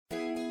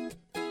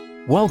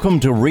Welcome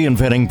to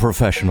Reinventing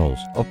Professionals,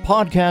 a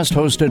podcast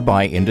hosted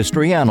by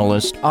industry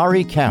analyst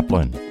Ari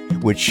Kaplan,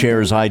 which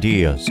shares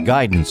ideas,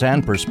 guidance,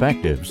 and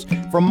perspectives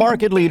from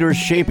market leaders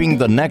shaping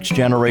the next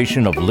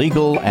generation of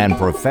legal and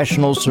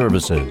professional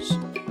services.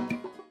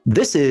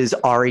 This is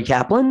Ari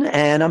Kaplan,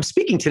 and I'm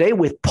speaking today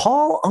with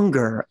Paul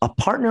Unger, a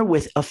partner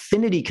with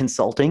Affinity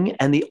Consulting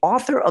and the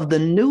author of the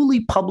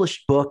newly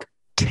published book,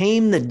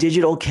 Tame the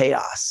Digital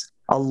Chaos,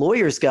 a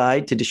lawyer's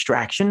guide to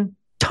distraction,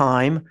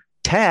 time,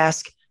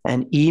 task,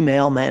 and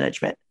email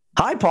management.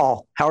 Hi,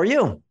 Paul. How are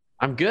you?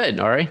 I'm good,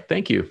 Ari.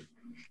 Thank you.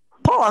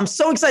 Paul, I'm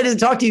so excited to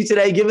talk to you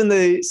today, given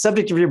the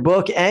subject of your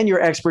book and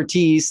your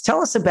expertise.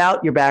 Tell us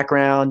about your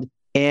background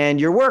and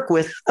your work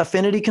with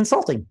Affinity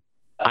Consulting.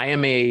 I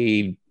am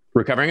a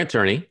recovering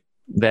attorney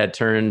that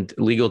turned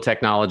legal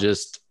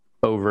technologist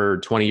over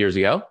 20 years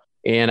ago.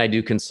 And I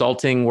do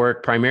consulting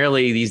work.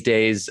 Primarily these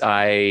days,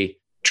 I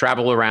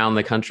travel around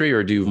the country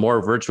or do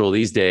more virtual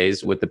these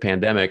days with the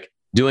pandemic,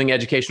 doing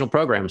educational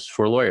programs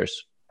for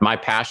lawyers. My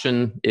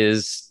passion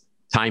is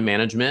time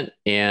management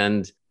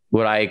and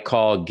what I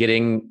call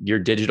getting your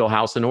digital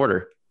house in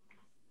order.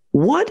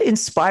 What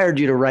inspired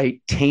you to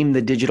write Tame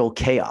the Digital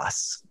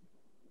Chaos?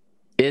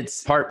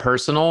 It's part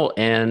personal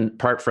and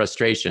part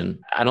frustration.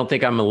 I don't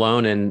think I'm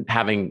alone in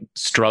having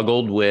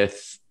struggled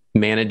with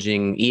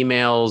managing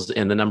emails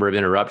and the number of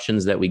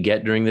interruptions that we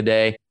get during the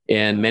day.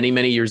 And many,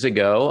 many years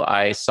ago,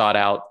 I sought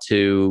out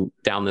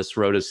down this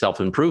road of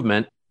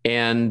self-improvement.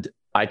 And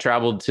I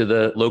traveled to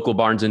the local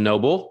Barnes &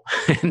 Noble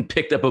and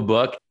picked up a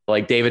book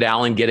like David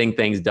Allen, Getting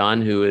Things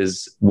Done, who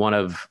is one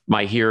of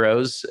my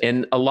heroes.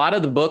 And a lot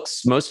of the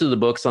books, most of the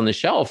books on the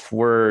shelf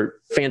were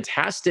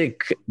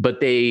fantastic, but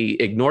they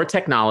ignore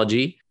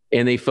technology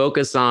and they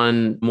focus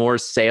on more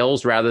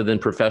sales rather than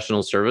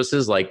professional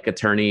services like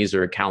attorneys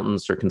or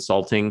accountants or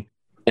consulting.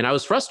 And I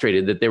was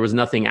frustrated that there was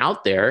nothing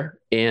out there.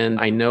 And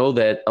I know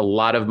that a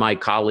lot of my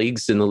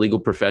colleagues in the legal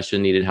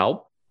profession needed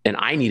help and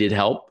I needed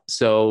help.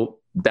 So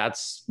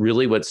that's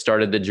really what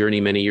started the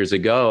journey many years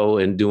ago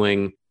in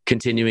doing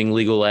continuing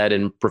legal ed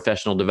and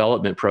professional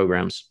development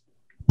programs.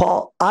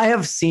 Paul, I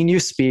have seen you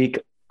speak.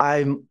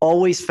 I'm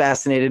always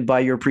fascinated by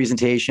your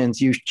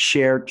presentations. You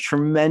share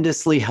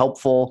tremendously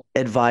helpful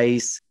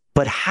advice.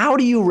 But how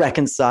do you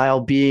reconcile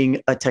being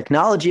a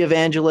technology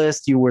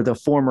evangelist? You were the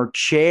former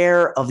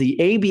chair of the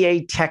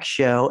ABA Tech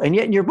Show. And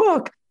yet in your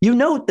book, you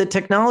note that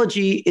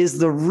technology is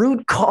the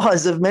root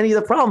cause of many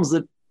of the problems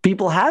that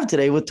people have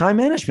today with time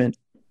management.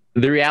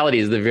 The reality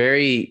is the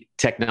very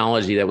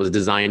technology that was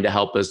designed to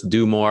help us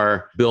do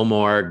more, bill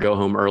more, go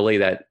home early,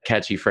 that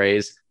catchy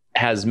phrase,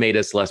 has made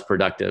us less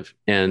productive.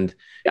 And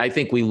I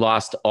think we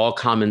lost all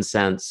common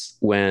sense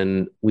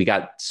when we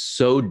got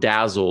so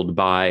dazzled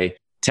by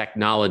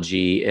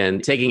technology.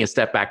 And taking a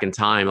step back in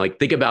time, like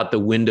think about the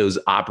Windows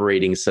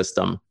operating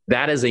system.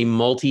 That is a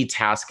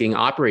multitasking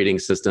operating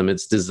system.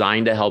 It's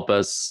designed to help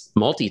us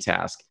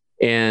multitask.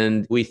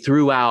 And we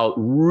threw out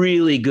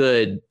really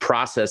good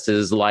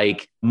processes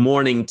like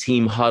morning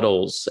team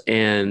huddles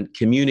and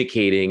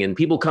communicating. And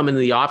people come into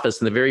the office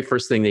and the very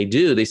first thing they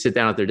do, they sit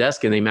down at their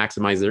desk and they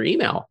maximize their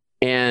email.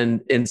 And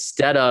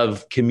instead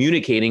of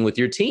communicating with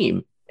your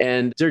team.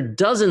 And there are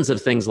dozens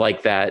of things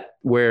like that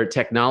where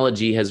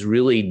technology has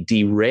really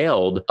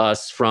derailed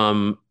us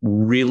from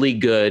really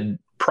good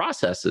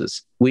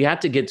processes. We have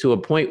to get to a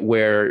point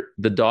where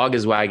the dog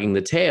is wagging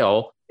the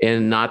tail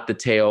and not the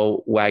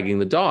tail wagging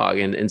the dog.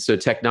 And so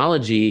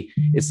technology,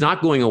 it's not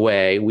going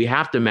away. We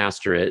have to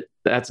master it.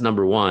 That's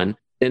number one.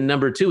 And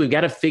number two, we've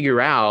got to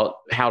figure out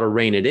how to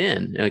rein it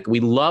in. Like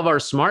we love our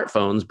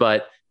smartphones,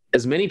 but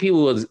as many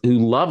people who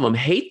love them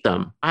hate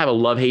them. I have a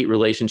love-hate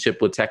relationship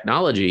with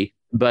technology,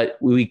 but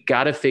we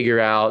got to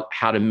figure out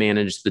how to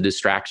manage the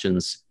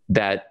distractions,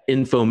 that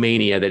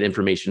infomania, that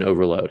information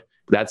overload.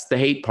 That's the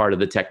hate part of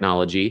the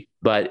technology.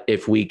 But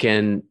if we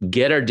can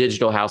get our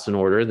digital house in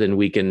order, then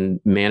we can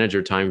manage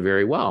our time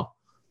very well.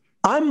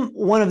 I'm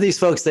one of these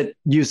folks that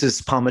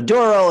uses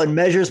Pomodoro and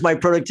measures my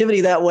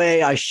productivity that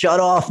way. I shut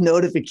off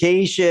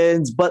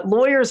notifications, but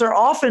lawyers are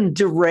often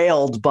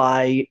derailed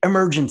by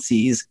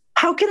emergencies.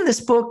 How can this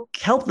book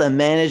help them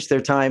manage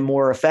their time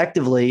more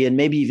effectively and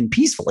maybe even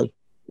peacefully?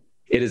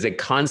 It is a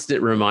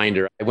constant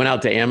reminder. I went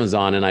out to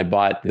Amazon and I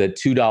bought the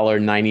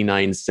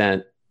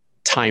 $2.99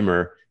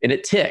 timer and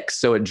it ticks.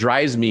 So it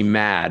drives me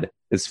mad.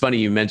 It's funny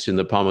you mentioned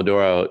the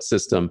Pomodoro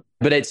system,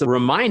 but it's a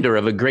reminder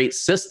of a great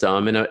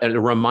system and a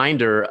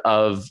reminder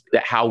of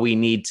how we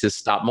need to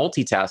stop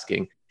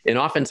multitasking. And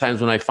oftentimes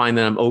when I find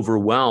that I'm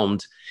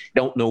overwhelmed,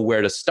 don't know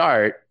where to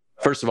start,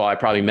 first of all, I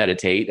probably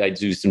meditate. I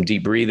do some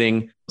deep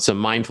breathing, some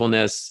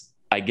mindfulness.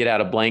 I get out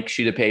a blank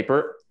sheet of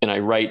paper and I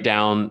write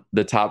down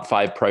the top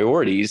 5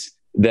 priorities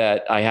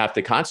that I have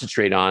to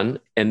concentrate on.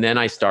 And then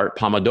I start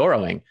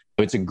Pomodoroing.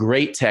 It's a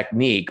great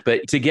technique.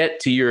 But to get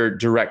to your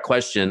direct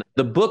question,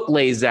 the book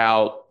lays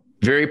out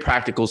very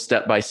practical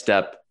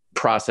step-by-step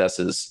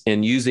processes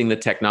in using the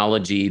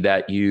technology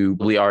that you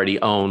really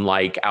already own,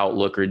 like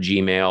Outlook or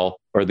Gmail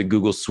or the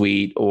Google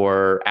Suite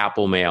or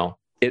Apple Mail.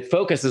 It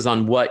focuses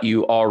on what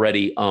you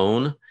already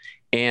own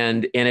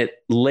and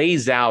it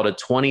lays out a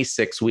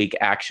 26-week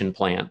action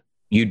plan.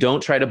 You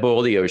don't try to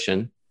boil the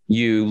ocean.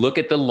 You look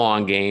at the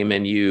long game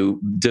and you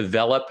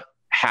develop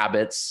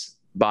habits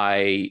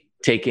by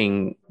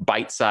taking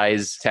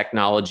bite-sized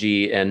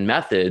technology and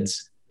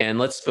methods. And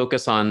let's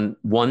focus on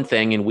one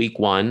thing in week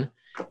 1,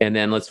 and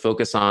then let's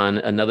focus on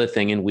another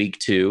thing in week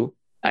 2.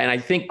 And I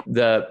think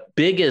the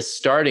biggest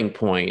starting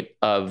point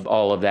of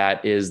all of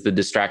that is the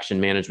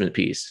distraction management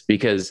piece.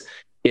 Because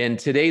in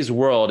today's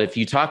world, if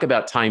you talk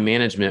about time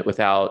management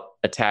without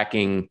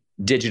attacking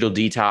digital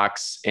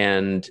detox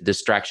and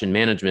distraction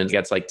management,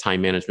 that's like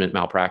time management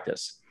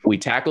malpractice. We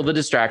tackle the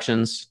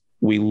distractions,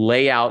 we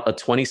lay out a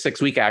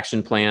 26-week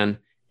action plan,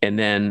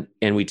 and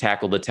we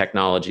tackle the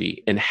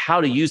technology and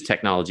how to use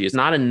technology. It's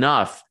not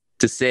enough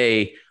to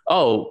say,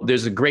 oh,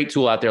 there's a great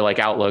tool out there like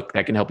Outlook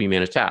that can help you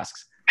manage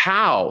tasks.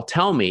 How?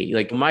 Tell me.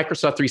 Like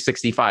Microsoft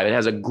 365, it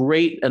has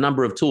a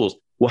number of tools.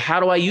 Well, how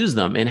do I use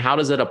them? And how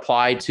does it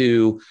apply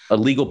to a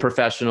legal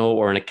professional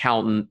or an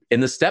accountant? In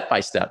the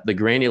step-by-step, the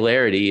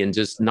granularity, and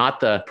just not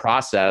the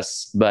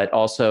process, but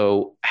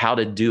also how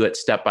to do it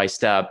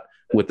step-by-step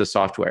with the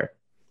software.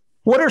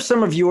 What are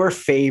some of your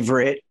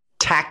favorite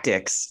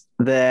tactics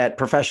that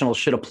professionals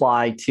should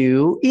apply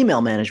to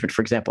email management,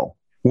 for example?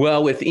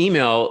 Well, with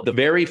email, the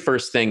very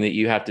first thing that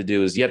you have to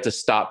do is you have to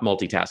stop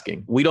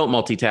multitasking. We don't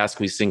multitask,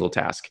 we single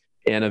task.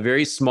 And a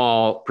very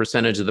small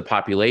percentage of the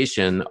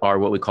population are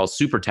what we call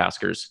super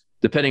taskers.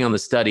 Depending on the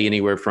study,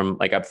 anywhere from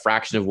like a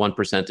fraction of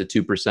 1%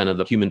 to 2% of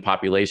the human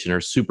population are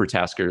super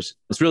taskers.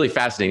 It's really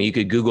fascinating. You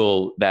could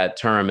Google that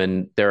term,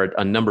 and there are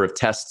a number of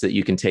tests that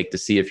you can take to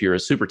see if you're a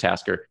super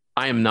tasker.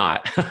 I am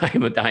not.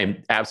 I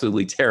am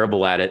absolutely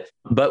terrible at it,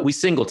 but we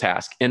single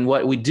task. And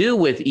what we do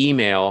with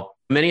email,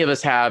 many of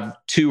us have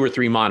 2 or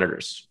 3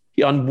 monitors.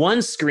 On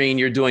one screen,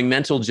 you're doing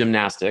mental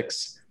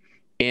gymnastics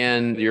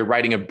and you're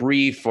writing a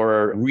brief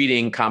or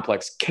reading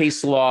complex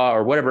case law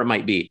or whatever it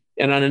might be.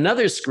 And on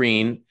another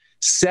screen,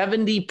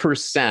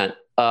 70%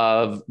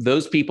 of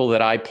those people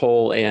that I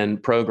poll in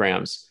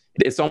programs,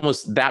 it's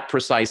almost that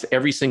precise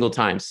every single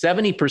time.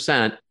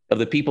 70% of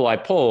the people I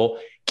poll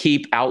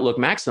keep Outlook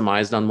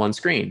maximized on one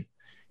screen.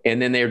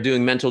 And then they're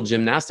doing mental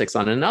gymnastics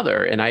on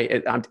another. And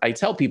I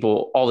tell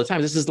people all the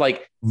time, this is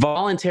like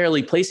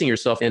voluntarily placing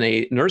yourself in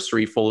a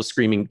nursery full of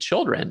screaming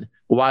children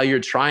while you're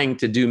trying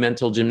to do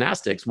mental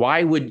gymnastics.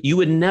 You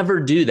would never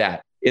do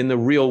that in the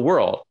real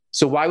world.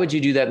 So why would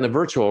you do that in the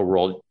virtual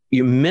world?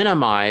 You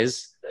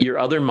minimize your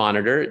other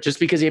monitor. Just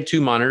because you have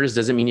 2 monitors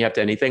doesn't mean you have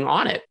to anything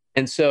on it.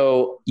 And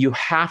so you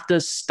have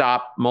to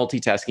stop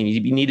multitasking.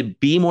 You need to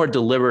be more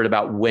deliberate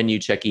about when you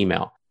check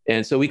email.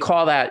 And so we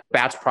call that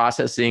batch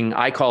processing.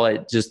 I call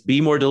it just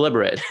be more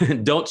deliberate.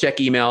 Don't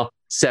check email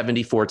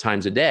 74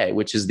 times a day,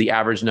 which is the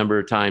average number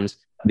of times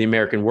the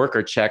American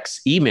worker checks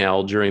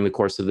email during the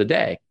course of the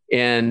day.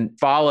 And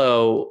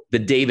follow the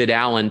David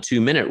Allen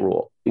 2-minute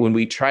rule. When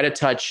we try to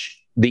touch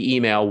the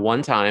email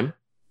one time,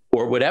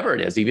 or whatever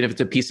it is, even if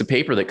it's a piece of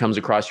paper that comes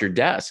across your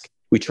desk,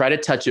 we try to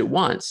touch it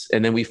once,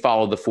 and then we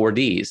follow the 4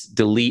 Ds: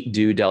 delete,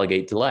 do,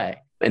 delegate,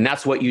 delay. And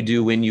that's what you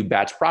do when you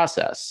batch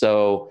process.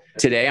 So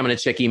today I'm going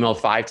to check email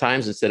 5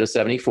 times instead of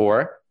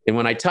 74. And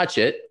when I touch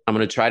it, I'm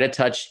going to try to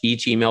touch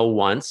each email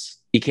once.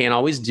 You can't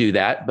always do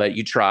that, but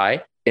you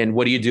try. And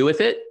what do you do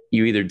with it?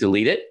 You either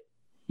delete it,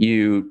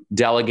 you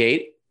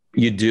delegate,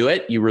 you do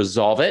it, you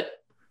resolve it,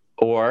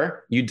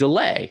 or you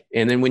delay.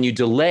 And then when you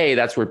delay,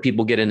 that's where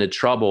people get into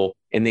trouble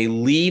and they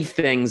leave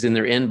things in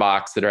their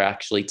inbox that are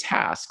actually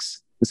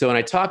tasks. And so when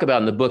I talk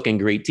about in the book in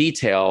great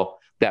detail,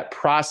 that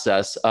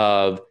process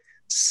of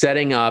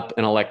setting up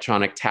an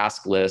electronic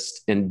task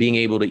list and being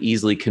able to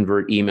easily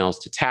convert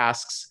emails to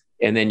tasks.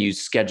 And then you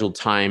schedule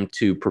time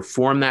to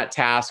perform that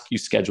task, you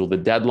schedule the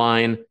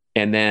deadline,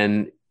 and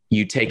then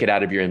you take it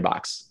out of your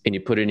inbox and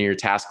you put it in your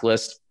task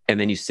list, and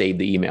then you save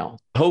the email.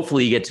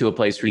 Hopefully you get to a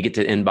place where you get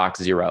to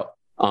inbox 0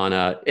 on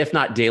a, if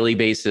not daily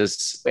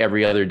basis,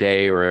 every other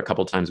day or a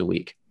couple times a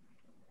week.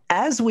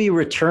 As we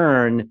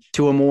return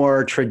to a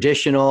more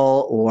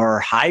traditional or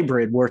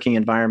hybrid working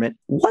environment,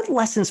 what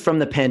lessons from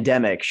the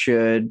pandemic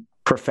should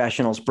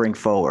professionals bring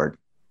forward?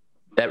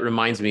 That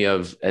reminds me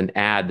of an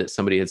ad that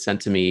somebody had sent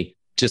to me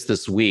just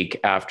this week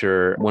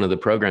after one of the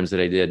programs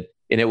that I did.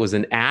 And it was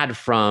an ad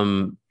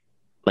from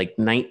like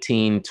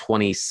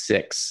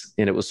 1926.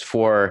 And it was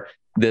for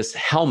this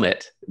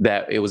helmet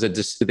that it was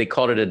they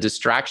called it a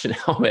distraction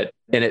helmet,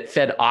 and it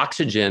fed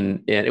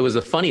oxygen. And it was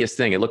the funniest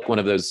thing. It looked one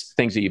of those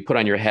things that you put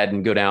on your head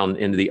and go down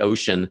into the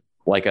ocean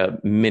like a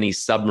mini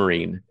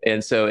submarine.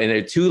 And there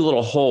are 2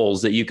 little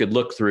holes that you could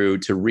look through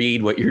to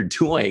read what you're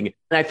doing.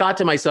 And I thought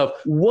to myself,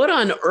 what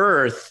on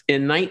earth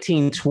in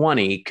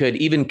 1920 could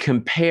even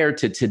compare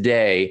to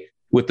today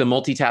with the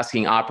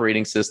multitasking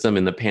operating system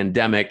and the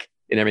pandemic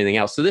and everything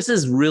else? So this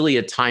is really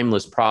a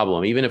timeless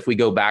problem. Even if we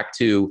go back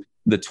to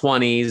the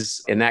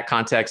 20s in that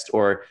context,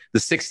 or the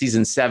 60s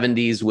and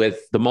 70s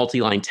with the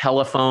multi-line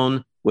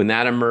telephone when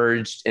that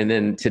emerged, and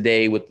then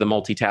today with the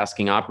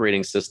multitasking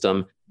operating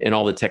system and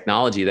all the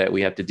technology that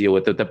we have to deal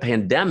with. The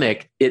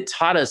pandemic, it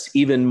taught us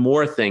even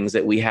more things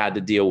that we had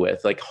to deal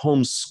with, like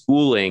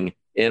homeschooling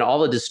and all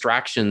the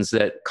distractions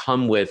that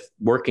come with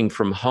working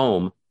from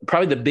home.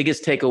 probably the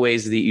biggest takeaways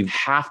is that you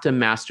have to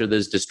master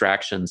those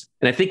distractions.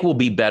 And I think we'll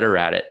be better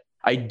at it.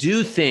 I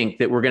do think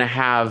that we're going to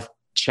have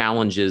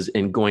challenges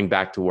in going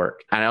back to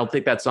work. And I don't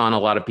think that's on a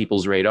lot of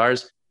people's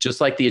radars.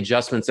 Just like the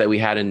adjustments that we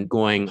had in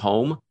going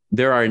home,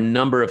 there are a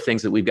number of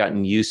things that we've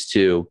gotten used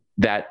to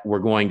that we're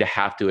going to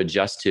have to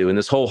adjust to. And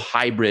this whole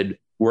hybrid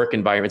work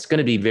environment, it's going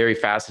to be very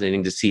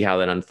fascinating to see how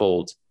that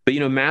unfolds. But,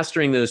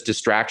 mastering those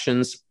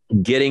distractions,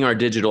 getting our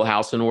digital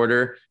house in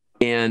order,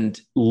 and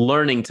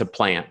learning to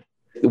plan.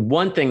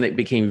 One thing that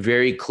became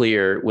very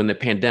clear when the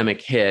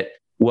pandemic hit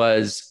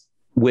was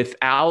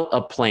without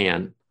a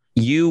plan,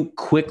 you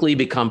quickly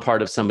become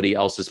part of somebody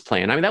else's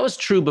plan. I mean, that was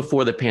true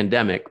before the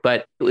pandemic,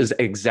 but it was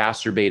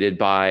exacerbated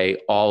by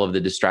all of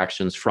the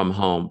distractions from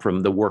home,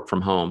 from the work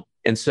from home.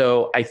 And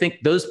so I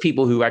think those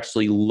people who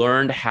actually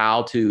learned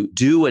how to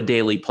do a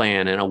daily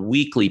plan and a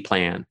weekly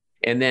plan,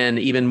 and then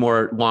even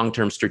more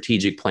long-term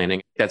strategic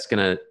planning, that's going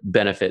to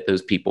benefit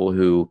those people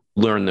who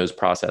learn those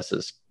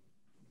processes.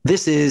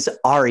 This is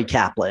Ari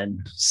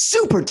Kaplan,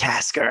 super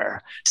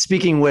tasker,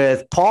 speaking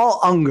with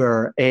Paul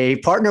Unger, a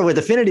partner with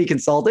Affinity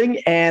Consulting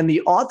and the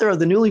author of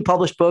the newly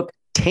published book,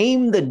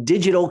 Tame the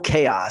Digital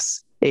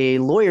Chaos, a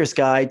lawyer's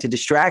guide to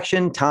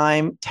distraction,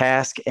 time,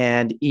 task,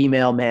 and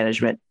email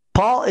management.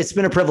 Paul, it's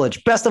been a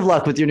privilege. Best of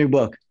luck with your new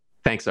book.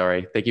 Thanks,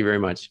 Ari. Thank you very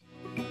much.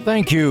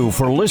 Thank you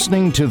for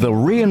listening to the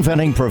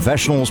Reinventing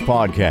Professionals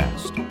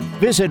podcast.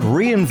 Visit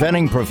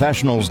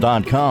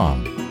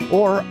reinventingprofessionals.com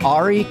or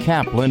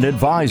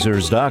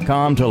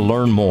arikaplanadvisors.com to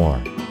learn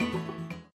more.